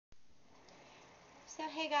So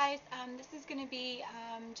hey guys, this is going to be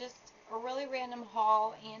just a really random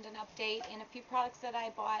haul and an update in a few products that I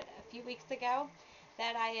bought a few weeks ago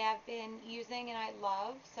that I have been using and I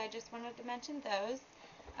love. So I just wanted to mention those.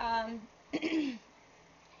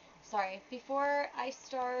 Sorry, before I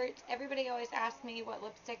start, everybody always asks me what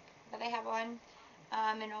lipstick that I have on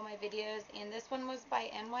in all my videos, and this one was by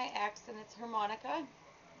NYX and it's Harmonica,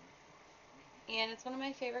 and it's one of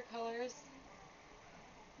my favorite colors.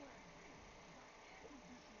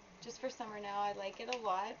 Just for summer now, I like it a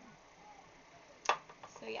lot.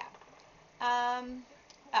 So yeah.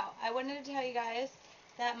 Oh, I wanted to tell you guys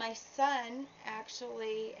that my son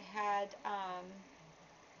actually had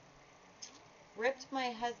ripped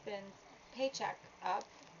my husband's paycheck up,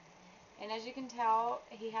 and as you can tell,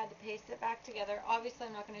 he had to paste it back together. Obviously,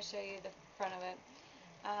 I'm not going to show you the front of it.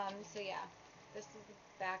 So yeah, this is the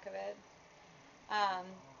back of it.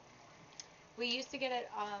 We used to get it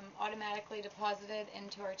automatically deposited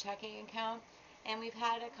into our checking account, and we've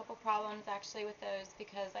had a couple problems actually with those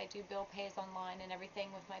because I do bill pays online and everything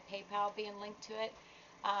with my PayPal being linked to it.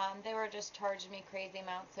 They were just charging me crazy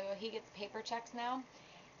amounts, so he gets paper checks now.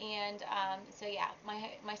 And so yeah,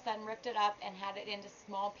 my son ripped it up and had it into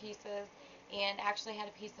small pieces, and actually had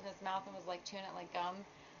a piece in his mouth and was like chewing it like gum.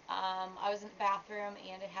 I was in the bathroom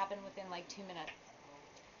and it happened within like 2 minutes.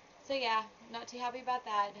 So yeah, not too happy about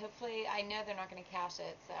that. Hopefully, I know they're not going to cash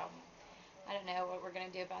it, so I don't know what we're going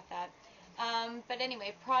to do about that. But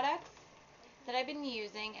anyway, products that I've been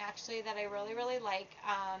using actually that I really, really like.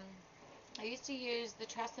 I used to use the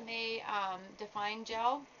Tresemme Define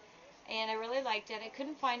Gel, and I really liked it. I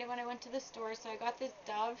couldn't find it when I went to the store, so I got this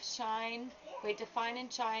Dove Define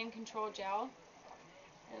and Shine Control Gel.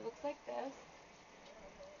 And it looks like this.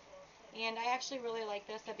 And I actually really like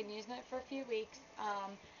this. I've been using it for a few weeks.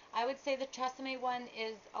 I would say the Tresemme one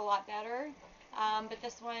is a lot better, but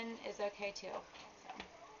this one is okay too.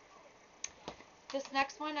 So. This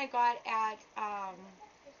next one I got at,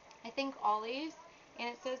 I think Ollie's, and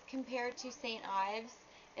it says compared to St. Ives.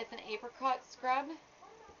 It's an apricot scrub,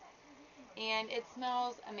 and it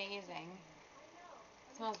smells amazing.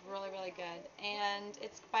 It smells really, really good, and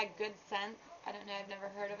it's by Good Scent. I don't know, I've never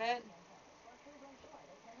heard of it.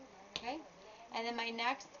 Okay, and then my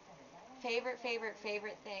next favorite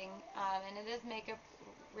thing, and it is makeup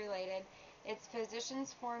related. It's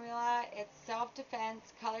Physicians Formula. It's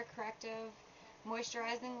self-defense, color corrective,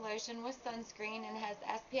 moisturizing lotion with sunscreen, and it has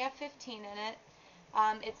SPF 15 in it.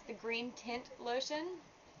 It's the green tint lotion,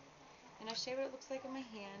 and I'll show you what it looks like in my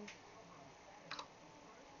hand.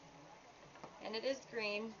 And it is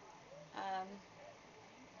green.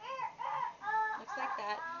 Looks like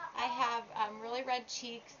that. I have really red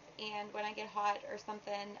cheeks, and when I get hot or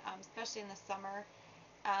something, especially in the summer,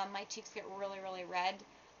 my cheeks get really, really red.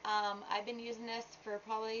 I've been using this for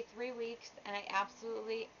probably 3 weeks, and I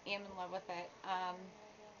absolutely am in love with it.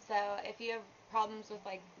 So if you have problems with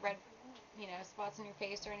like red, spots on your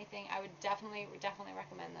face or anything, I would definitely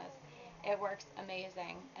recommend this. It works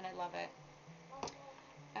amazing, and I love it.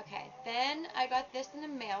 Okay, then I got this in the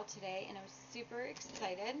mail today, and I was super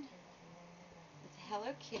excited. It's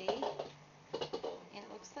Hello Kitty, and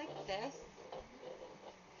it looks like this.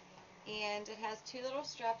 And it has 2 little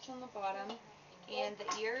straps on the bottom, and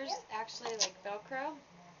the ears actually like Velcro,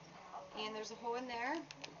 and there's a hole in there,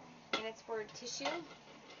 and it's for tissue.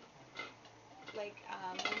 Like,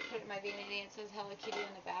 I'm going to put it in my vanity, and it says Hello Kitty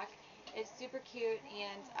on the back. It's super cute,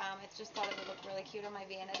 and I just thought it would look really cute on my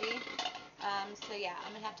vanity. So yeah,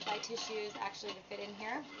 I'm going to have to buy tissues actually to fit in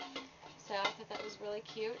here. So I thought that was really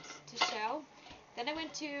cute to show. Then I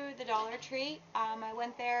went to the Dollar Tree. I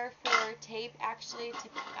went there for tape actually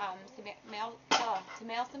to mail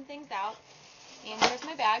some things out. And here's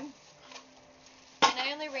my bag. And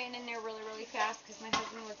I only ran in there really, really fast because my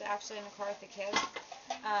husband was actually in the car with the kids.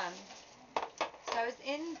 So I was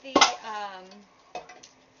in the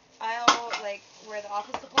aisle, like where the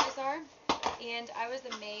office supplies are, and I was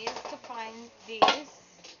amazed to find these.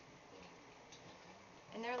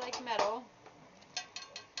 And they're like metal.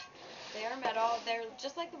 They are metal. They're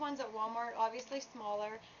just like the ones at Walmart, obviously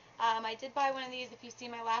smaller. I did buy one of these. If you see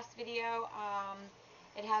my last video,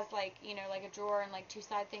 it has like, like a drawer and like 2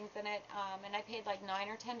 side things in it. And I paid like $9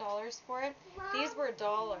 or $10 for it. These were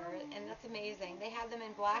 $1, and that's amazing. They have them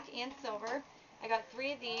in black and silver. I got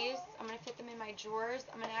 3 of these. I'm going to fit them in my drawers.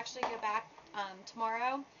 I'm going to actually go back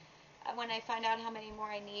tomorrow when I find out how many more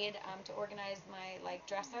I need to organize my like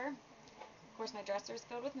dresser. Of course, my dresser is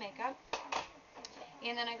filled with makeup.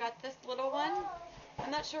 And then I got this little one. I'm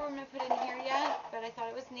not sure what I'm going to put in here yet, but I thought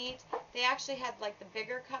it was neat. They actually had like the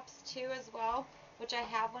bigger cups too as well, which I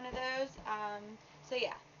have one of those. So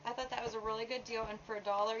yeah, I thought that was a really good deal, and for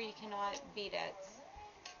 $1 you cannot beat it.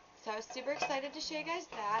 So I was super excited to show you guys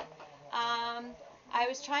that. I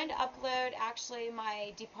was trying to upload actually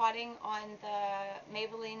my depotting on the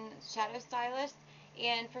Maybelline Shadow Stylist,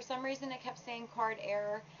 and for some reason it kept saying card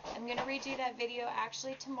error. I'm going to redo that video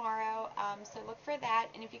actually tomorrow, so look for that.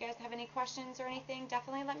 And if you guys have any questions or anything,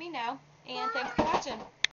 definitely let me know. And thanks for watching.